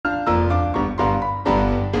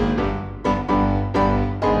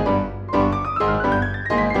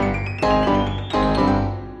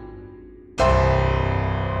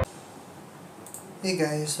Hey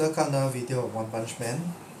guys, welcome to another video of One Punch Man.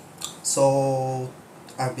 So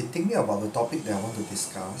I've been thinking about the topic that I want to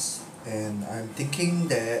discuss, and I'm thinking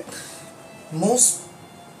that most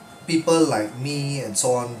people like me and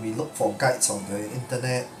so on, we look for guides on the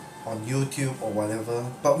internet, on YouTube or whatever,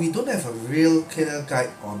 but we don't have a real clear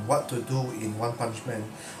guide on what to do in One Punch Man.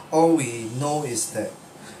 All we know is that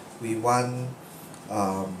we want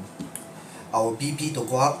um, our BP to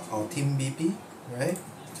go up, our team BP, right?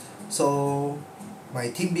 So my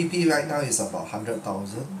team BP right now is about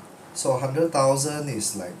 100,000. So 100,000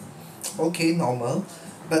 is like okay, normal.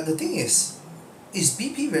 But the thing is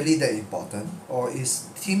BP really that important, or is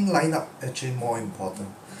team lineup actually more important?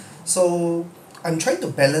 So I'm trying to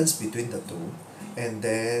balance between the two, and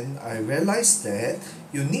then I realized that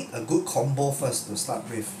you need a good combo first to start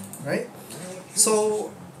with, right?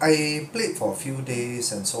 So I played for a few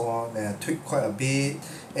days and so on, and I tweaked quite a bit,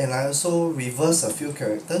 and I also reversed a few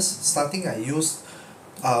characters.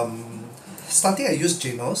 Um, Starting I used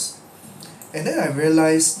Genos, and then I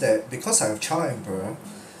realized that because I have Char Emperor,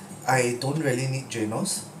 I don't really need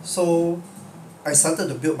Genos. So I started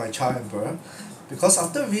to build my Char Emperor, because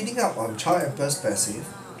after reading up on Char Emperor's passive,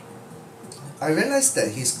 I realized that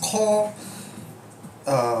his core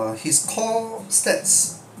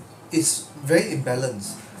stats is very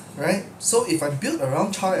imbalanced, right? So if I build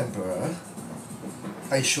around Char Emperor,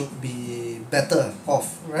 I should be better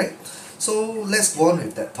off, right? So let's go on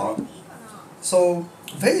with that thought. So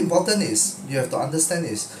very important is you have to understand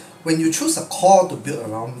is when you choose a core to build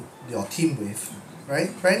around your team with,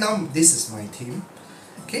 right? Right now this is my team.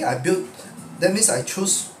 Okay, that means I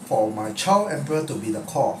choose for my Char Emperor to be the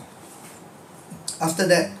core. After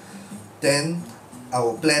that, then I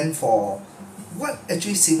will plan for what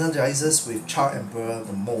actually synergizes with Char Emperor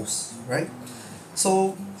the most, right?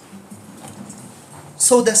 So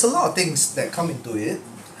there's a lot of things that come into it.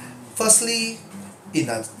 Firstly, in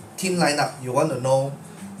a team lineup, you want to know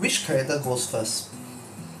which character goes first.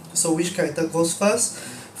 So which character goes first?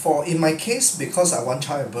 For in my case, because I want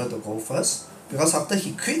Char Emperor to go first, because after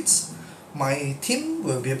he crits, my team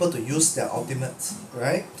will be able to use their ultimates,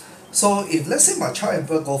 right? So if let's say my Char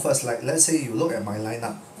Emperor go first, like let's say you look at my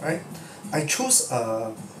lineup, right? I choose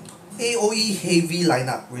a AoE heavy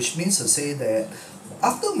lineup, which means to say that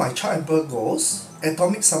after my Char Emperor goes,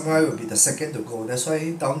 Atomic Samurai will be the second to go. That's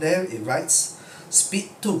why down there it writes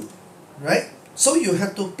speed 2, right? So you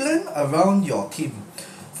have to plan around your team.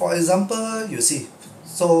 For example, you see,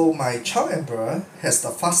 so my Char Emperor has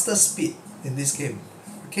the fastest speed in this game,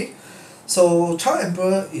 okay? So Char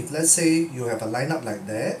Emperor, if let's say you have a lineup like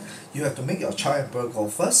that, you have to make your Char Emperor go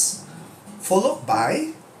first, followed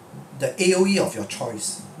by the AoE of your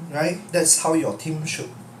choice, right? That's how your team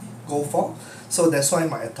should go for. So that's why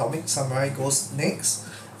my Atomic Samurai goes next.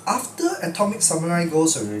 After Atomic Samurai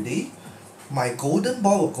goes already, my Golden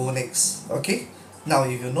Ball will go next, okay? Now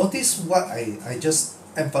if you notice what I just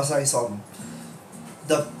emphasize on,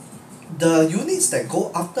 the units that go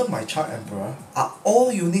after my Char Emperor are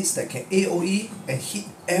all units that can AoE and hit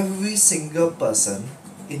every single person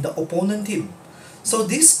in the opponent team. So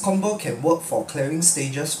this combo can work for clearing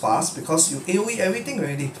stages fast because you AoE everything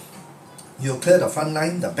already. You clear the front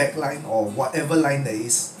line, the back line, or whatever line there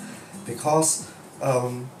is. Because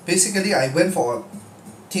basically I went for a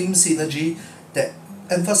team synergy that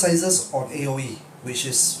emphasizes on AoE, which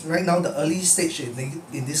is right now the early stage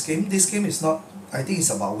in this game. This game is not, I think it's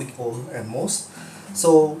about a week old at most.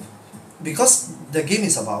 So because the game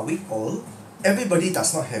is about a week old, everybody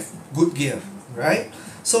does not have good gear, right?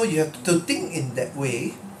 So you have to think in that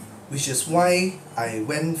way, which is why I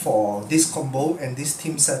went for this combo and this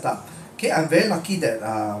team setup. Okay, I'm very lucky that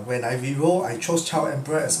when I reroll, I chose Char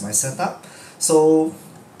Emperor as my setup. So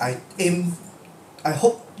I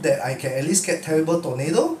hope that I can at least get Terrible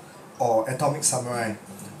Tornado or Atomic Samurai,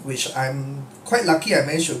 which I'm quite lucky I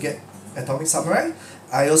managed to get Atomic Samurai.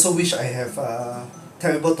 I also wish I have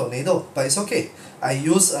Terrible Tornado, but it's okay. I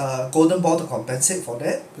use Golden Ball to compensate for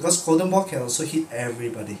that, because Golden Ball can also hit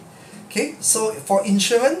everybody. Okay, so for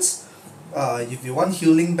insurance, if you want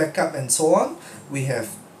healing backup and so on, we have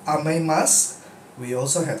Amei Mask, we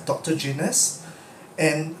also have Dr. Genos,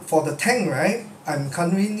 and for the tank, right, I'm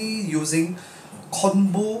currently using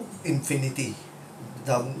Konbu Infinity,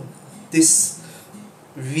 this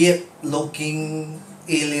weird looking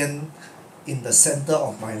alien in the center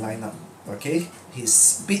of my lineup. Okay, he's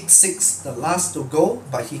speed 6, the last to go,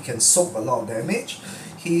 but he can soak a lot of damage.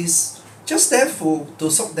 He's just there to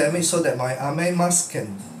soak damage so that my Amei Mask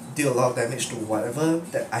can deal a lot of damage to whatever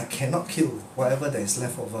that I cannot kill, whatever that is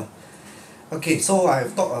left over. Okay, so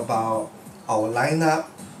I've talked about our lineup,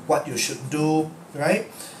 what you should do,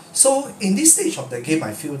 right? So in this stage of the game,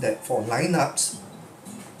 I feel that for lineups,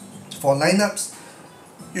 for lineups,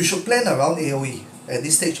 you should plan around AoE at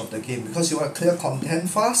this stage of the game because you want to clear content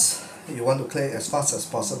fast, you want to clear it as fast as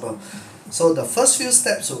possible. So the first few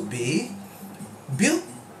steps would be build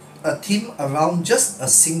a team around just a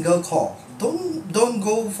single core. Don't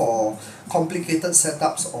go for complicated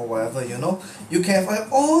setups or whatever, you know. You can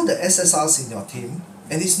have all the SSRs in your team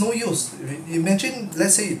and it's no use. Imagine,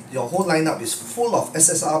 let's say your whole lineup is full of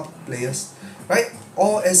SSR players, right?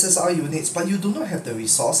 All SSR units, but you do not have the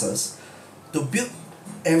resources to build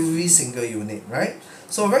every single unit, right?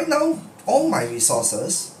 So right now, all my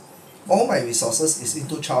resources is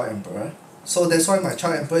into Child Emperor. So that's why my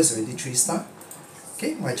Child Emperor is already 3-star.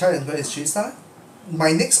 Okay, my Child Emperor is 3-star.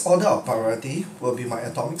 My next order of priority will be my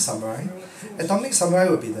Atomic Samurai. Atomic Samurai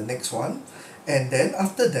will be the next one. And then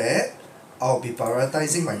after that, I'll be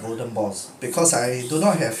prioritizing my Golden Balls because I do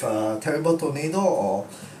not have a Terrible Tornado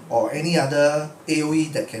or any other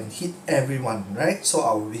AoE that can hit everyone, right? So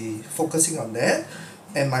I will be focusing on that.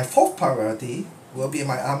 And my fourth priority will be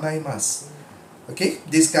my Amai Mas. Okay,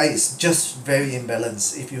 this guy is just very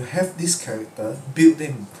imbalanced. If you have this character, build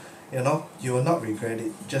him. You know, you will not regret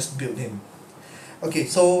it. Just build him. Okay,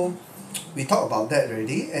 so we talked about that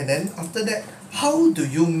already. And then after that, how do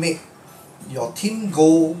you make your team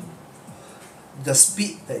go the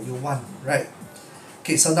speed that you want, right?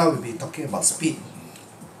 Okay, so now we'll be talking about speed.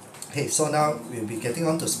 Okay, so now we'll be getting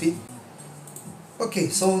on to speed. Okay,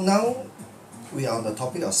 so now we are on the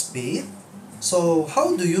topic of speed. So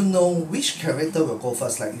how do you know which character will go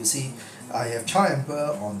first? Like you see, I have Child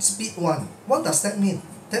Emperor on speed 1. What does that mean?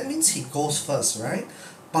 That means he goes first, right?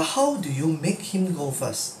 But how do you make him go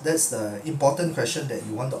first? That's the important question that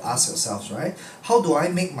you want to ask yourselves, right? How do I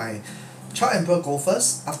make my Child Emperor go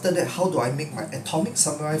first? After that, how do I make my Atomic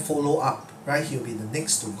Samurai follow up? Right? He'll be the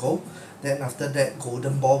next to go. Then after that,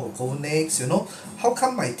 Golden Ball will go next, you know? How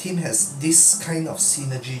come my team has this kind of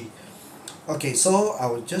synergy? Okay, so I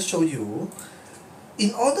will just show you.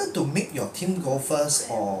 In order to make your team go first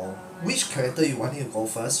or which character you want it to go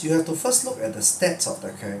first, you have to first look at the stats of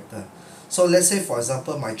the character. So let's say for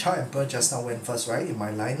example my Child Emperor just now went first, right, in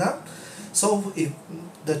my lineup. So if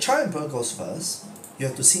the Child Emperor goes first, you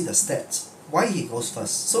have to see the stats, why he goes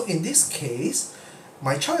first. So in this case,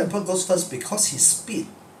 my Child Emperor goes first because his speed.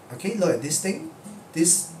 Okay, look at this thing,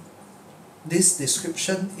 this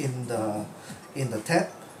description in the tab,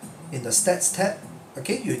 in the stats tab.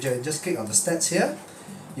 Okay, you just click on the stats here,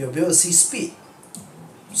 you'll be able to see speed.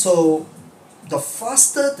 So the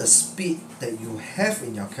faster the speed that you have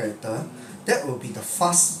in your character, that will be the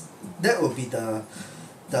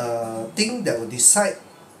thing that will decide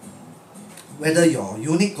whether your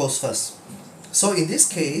unit goes first. So in this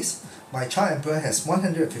case, my Child Emperor has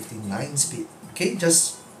 159 speed. Okay,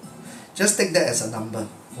 just take that as a number,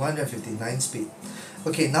 159 speed.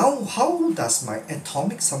 Okay, now how does my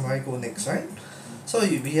Atomic Samurai go next, right? So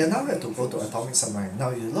we now have to go to Atomic Samurai.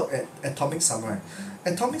 Now you look at Atomic Samurai.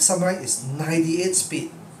 Atomic Samurai is 98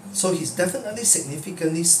 speed. So he's definitely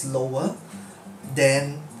significantly slower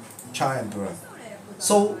than Child Emperor.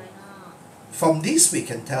 So from this we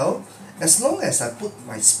can tell, as long as I put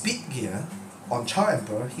my speed gear on Child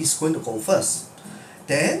Emperor, he's going to go first.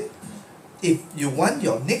 Then if you want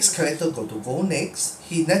your next character to go next,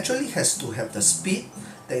 he naturally has to have the speed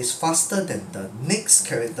that is faster than the next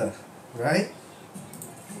character, right?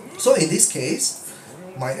 So in this case,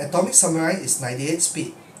 my Atomic Samurai is 98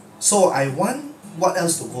 speed. So I want what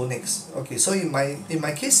else to go next. Okay, so in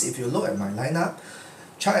my case, if you look at my lineup,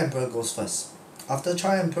 Child Emperor goes first. After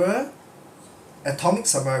Child Emperor, Atomic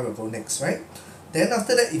Samurai will go next, right? Then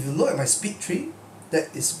after that, if you look at my speed tree,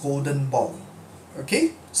 that is Golden Ball.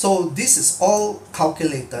 Okay, so this is all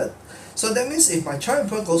calculated. So that means if my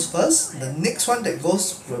Child Emperor goes first, the next one that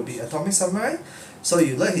goes will be Atomic Samurai. So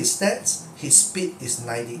you look at his stats, his speed is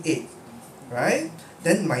 98, right?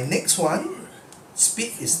 Then my next one,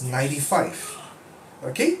 speed is 95.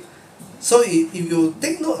 Okay, so if you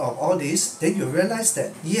take note of all this, then you realize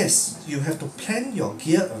that yes, you have to plan your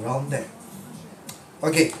gear around that.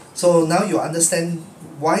 Okay, so now you understand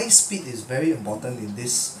why speed is very important in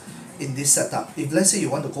this setup. If let's say you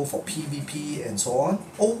want to go for PvP and so on,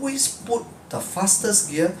 always put the fastest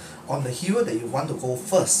gear on the hero that you want to go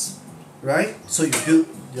first, right? So you build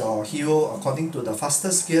your hero according to the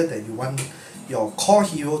fastest gear that you want your core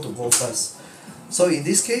hero to go first. So in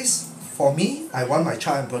this case, for me, I want my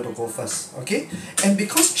Child Emperor to go first, okay? And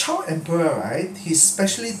because Child Emperor, right, his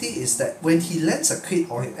specialty is that when he lands a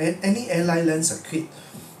crit or any ally lands a crit,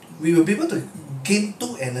 we will be able to gain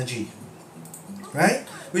 2 energy, right?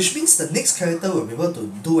 Which means the next character will be able to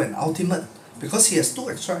do an ultimate because he has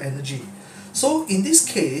 2 extra energy. So in this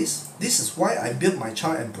case, this is why I built my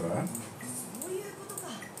Child Emperor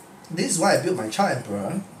this is why I built my Char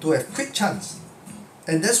Emperor, to have quick chance.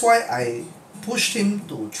 And that's why I pushed him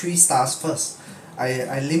to 3 stars first.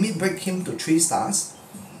 I limit break him to 3 stars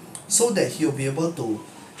so that he'll be able to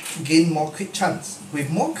gain more quick chance. With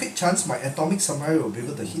more quick chance, my Atomic Samurai will be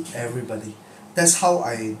able to hit everybody. That's how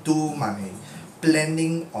I do my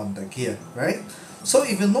planning on the gear, right? So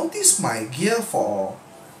if you notice my gear for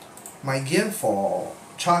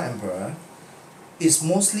Char Emperor is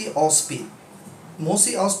mostly all speed.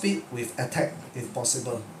 Mostly all speed with attack if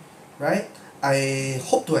possible, right? I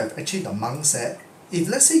hope to have actually the Monk set. If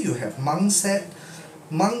let's say you have Monk set,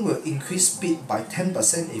 Monk will increase speed by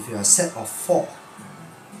 10% if you are set of 4.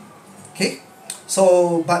 Okay?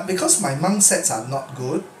 So, but because my Monk sets are not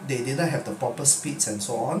good, they didn't have the proper speeds and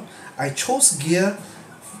so on, I chose gear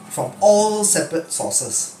from all separate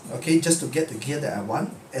sources, okay, just to get the gear that I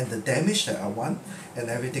want and the damage that I want and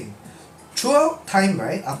everything. Throughout time,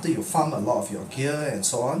 right, after you farm a lot of your gear and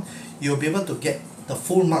so on, you'll be able to get the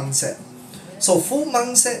full Monk set. So full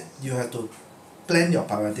Monk set, you have to plan your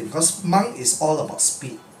priority because Monk is all about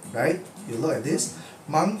speed, right? You look at this,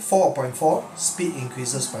 Monk 4.4, speed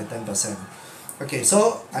increases by 10%. Okay,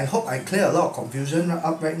 so I hope I clear a lot of confusion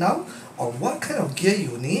up right now on what kind of gear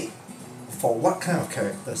you need for what kind of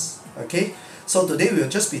characters. Okay, so today we'll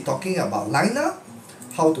just be talking about lineup,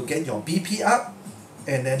 how to get your BP up,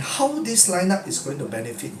 and then how this lineup is going to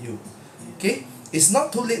benefit you. Okay, it's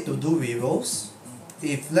not too late to do rerolls.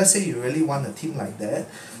 If let's say you really want a team like that,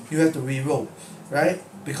 you have to reroll, right?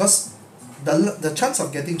 Because the chance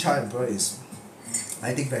of getting Char Emperor is,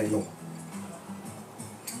 I think, very low.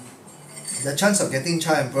 The chance of getting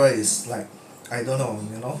Char Emperor is like, I don't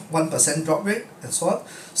know, 1% drop rate and so on.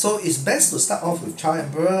 So it's best to start off with Char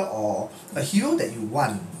Emperor or a hero that you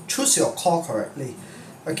want. Choose your core correctly.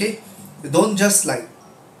 Okay? You don't just like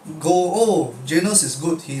go, oh, Genos is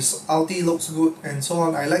good, his ulti looks good and so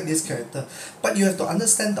on, I like this character. But you have to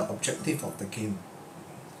understand the objective of the game.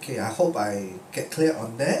 Okay, I hope I get clear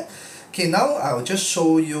on that. Okay, now I'll just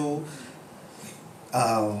show you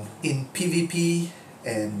in PvP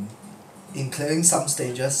and in clearing some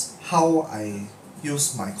stages how I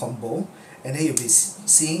use my combo, and then you'll be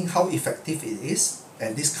seeing how effective it is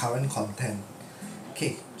at this current content.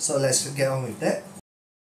 Okay, so let's get on with that.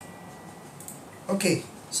 Okay,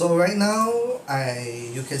 so right now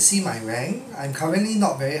you can see my rank. I'm currently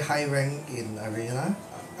not very high rank in Arena.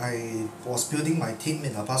 I was building my team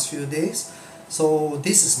in the past few days. So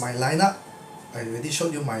this is my lineup. I already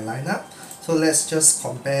showed you my lineup. So let's just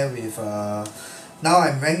compare with now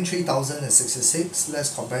I'm ranked 3066.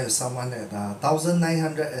 Let's compare with someone at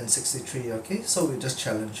 1963. Okay, so we just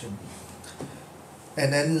challenge him.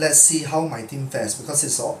 And then let's see how my team fares, because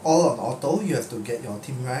it's all on auto. You have to get your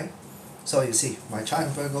team right. So you see, my Char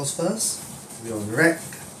Emperor goes first. We'll wreck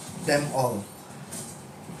them all.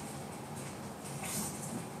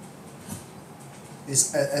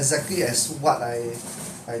 It's exactly as what I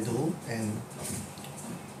do, and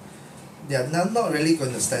they are not really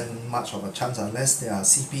going to stand much of a chance unless their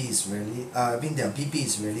CP is really, their BP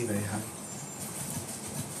is really very high.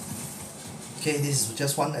 Okay, this is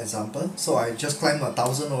just one example. So I just climbed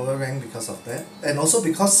 1000 over rank because of that, and also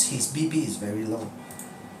because his BP is very low.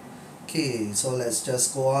 Okay, so let's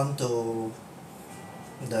just go on to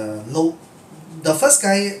the low. The first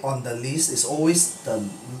guy on the list is always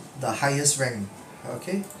the highest rank.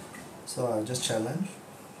 Okay, so I'll just challenge.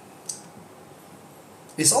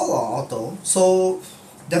 It's all on auto, so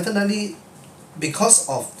definitely because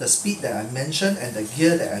of the speed that I mentioned and the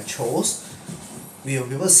gear that I chose, we will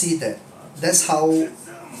be able to see that that's how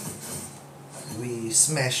we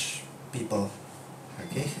smash people.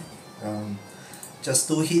 Okay, just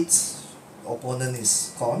 2 hits, opponent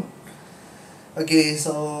is gone. Okay,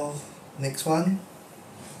 so next one.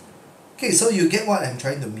 Okay, so you get what I'm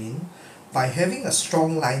trying to mean by having a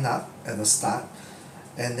strong lineup at the start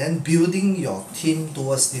and then building your team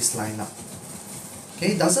towards this lineup.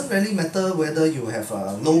 Okay, it doesn't really matter whether you have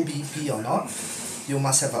a low BP or not, you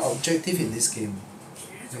must have an objective in this game.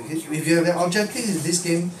 Okay? If you have an objective in this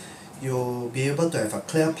game, you'll be able to have a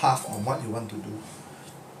clear path on what you want to do.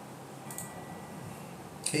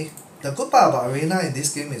 Okay, the good part about Arena in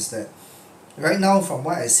this game is that right now, from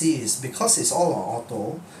what I see, is because it's all on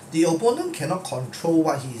auto, the opponent cannot control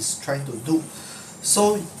what he is trying to do.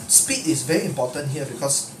 So speed is very important here,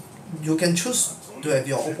 because you can choose to have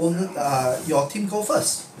your opponent, your team go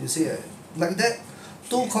first. You see, like that,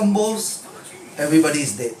 2 combos, everybody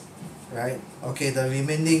is dead, right? Okay, the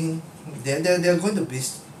remaining, they're going to be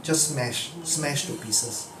just smashed to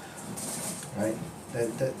pieces, right?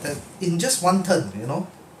 That in just one turn,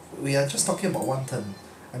 we are just talking about one turn.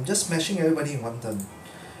 I'm just smashing everybody in one turn,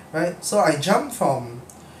 right? So I jump from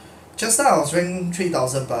just now I was ranked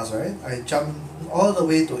 3000 plus, right? I jumped all the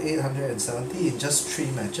way to 870 in just 3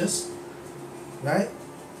 matches, right?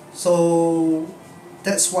 So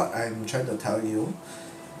that's what I'm trying to tell you.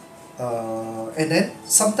 And then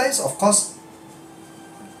sometimes, of course,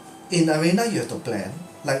 in arena you have to plan.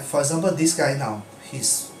 Like for example, this guy now,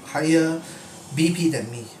 he's higher BP than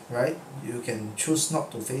me, right? You can choose not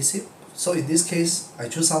to face him. So in this case, I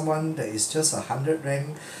choose someone that is just 100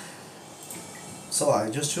 rank. So I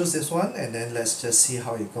just choose this one, and then let's just see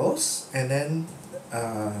how it goes. And then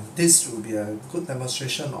this will be a good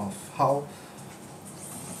demonstration of how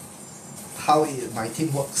my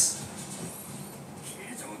team works.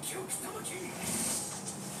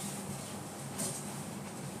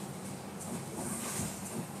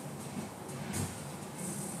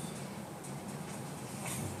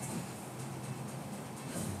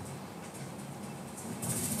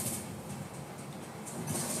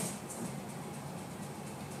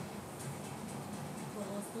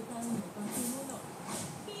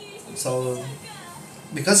 So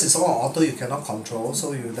because it's all auto, you cannot control,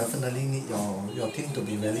 so you definitely need your team to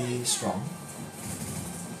be very strong.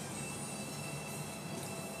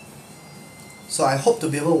 So I hope to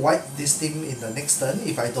be able to wipe this team in the next turn.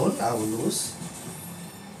 If I don't, I will lose.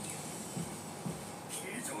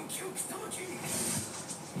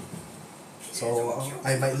 So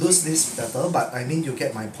I might lose this battle, but I mean you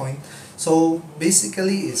get my point. So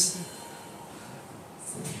basically it's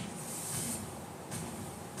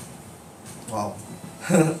wow.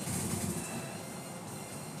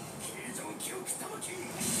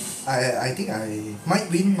 I think I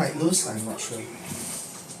might win, might lose, I'm not sure.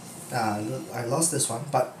 I lost this one,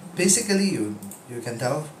 but basically you can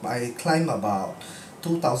tell I climb about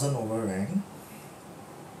 2000 over rank.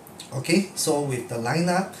 Okay, so with the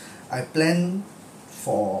lineup, I plan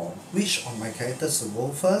for which of my characters to go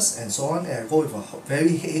first and so on, and I go with a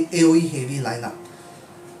very AoE heavy lineup.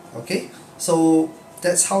 Okay, so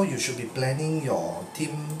that's how you should be planning your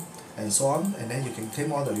team and so on, and then you can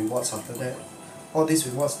claim all the rewards after that. All these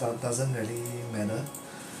rewards doesn't really matter.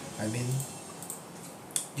 I mean,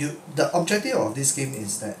 the objective of this game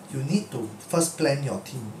is that you need to first plan your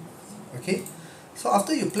team. Okay, so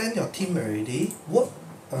after you plan your team already, work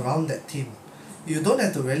around that team. You don't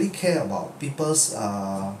have to really care about people's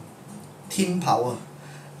team power.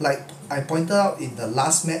 Like I pointed out in the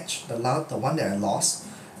last match, the one that I lost,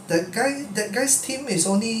 that guy's team is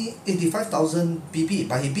only 85,000 BP,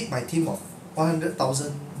 but he beat my team of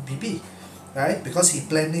 100,000 BP, right? Because he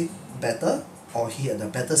planned it better, or he had a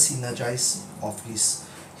better synergize of his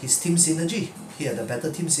team synergy. He had a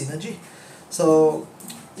better team synergy. So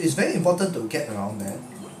it's very important to get around that.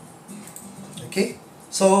 Okay,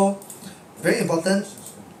 so very important,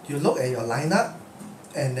 you look at your lineup,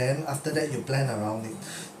 and then after that you plan around it.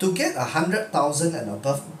 To get 100,000 and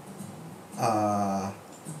above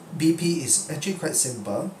BP is actually quite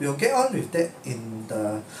simple. We'll get on with that in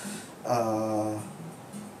the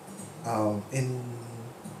we'll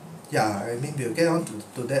get on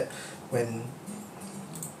to that when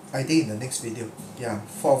I think in the next video. Yeah,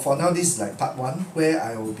 for now this is like part 1 where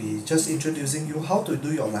I will be just introducing you how to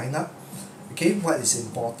do your lineup, okay, what is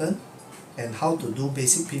important, and how to do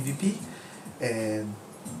basic PvP. And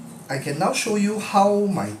I can now show you how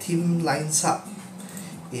my team lines up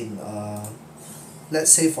in let's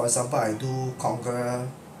say for example I do Conqueror.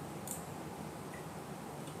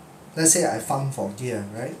 Let's say I farm for gear,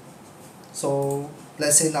 right? So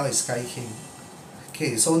let's say now it's Sky King.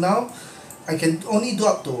 Okay, so now I can only do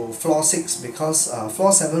up to floor 6 because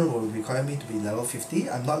floor 7 will require me to be level 50.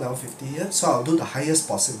 I'm not level 50 yet, so I'll do the highest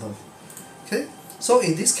possible. Okay, so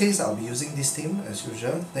in this case I'll be using this team as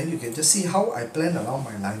usual. Then you can just see how I plan around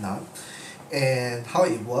my lineup and how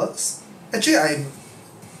it works. Actually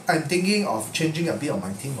I'm thinking of changing a bit of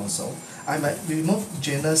my team also. I might remove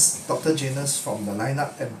Dr. Janus from the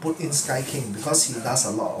lineup and put in Sky King because he does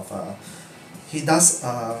a lot of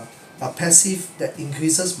a passive that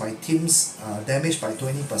increases my team's damage by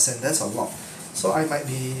 20%. That's a lot. So I might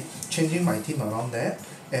be changing my team around that,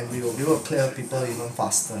 and we will be able to clear people even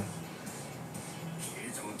faster.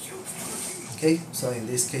 Okay, so in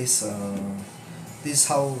this case, this is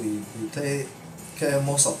how we clear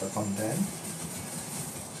most of the content.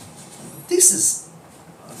 This is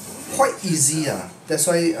quite easy. That's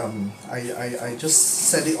why I just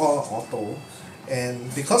set it all auto.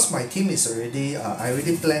 And because my team is already, I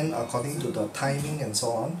already planned according to the timing and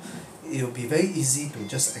so on, it will be very easy to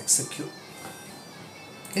just execute.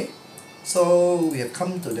 Okay, so we have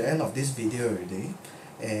come to the end of this video already,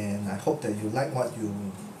 and I hope that you like what you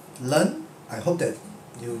learned. I hope that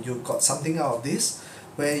you got something out of this,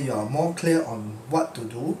 where you are more clear on what to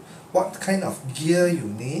do, what kind of gear you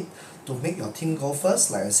need to make your team go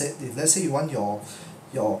first. Like I said, if let's say you want your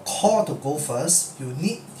core to go first, you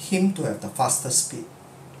need him to have the fastest speed.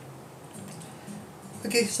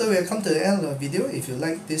 Okay, so we have come to the end of the video. If you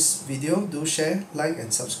like this video, do share, like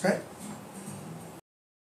and subscribe.